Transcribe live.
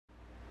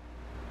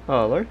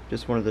Oh, hello,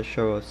 just wanted to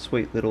show a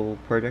sweet little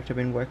project I've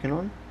been working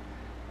on.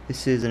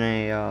 This is an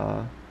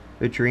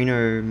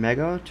Arduino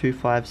Mega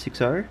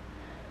 2560.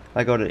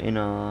 I got it in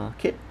a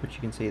kit, which you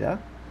can see there.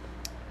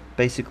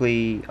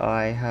 Basically,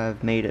 I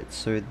have made it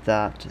so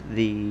that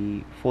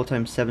the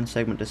 4x7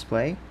 segment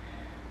display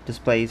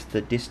displays the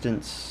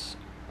distance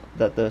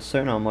that the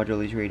SONAR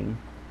module is reading.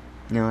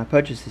 Now, I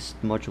purchased this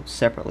module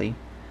separately,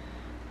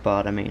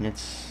 but I mean,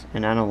 it's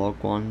an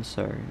analog one,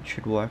 so it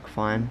should work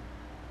fine.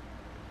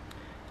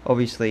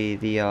 Obviously,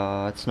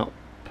 it's not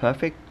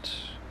perfect.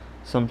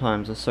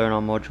 Sometimes the SONAR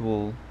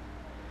module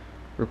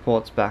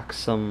reports back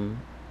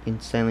some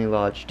insanely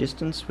large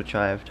distance, which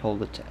I have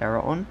told it to error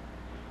on,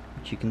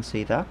 which you can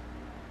see there.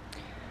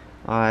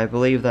 I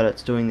believe that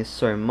it's doing this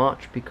so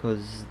much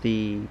because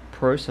the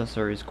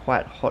processor is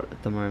quite hot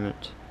at the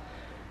moment.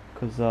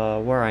 Because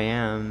where I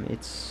am,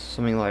 it's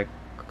something like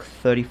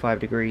 35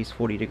 degrees,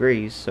 40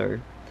 degrees,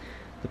 so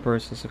the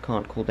processor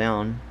can't cool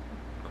down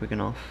quick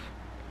enough.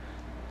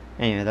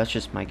 Anyway, that's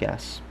just my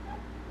guess.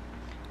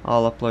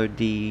 I'll upload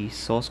the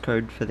source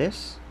code for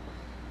this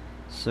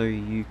so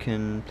you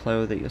can play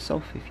with it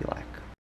yourself if you like.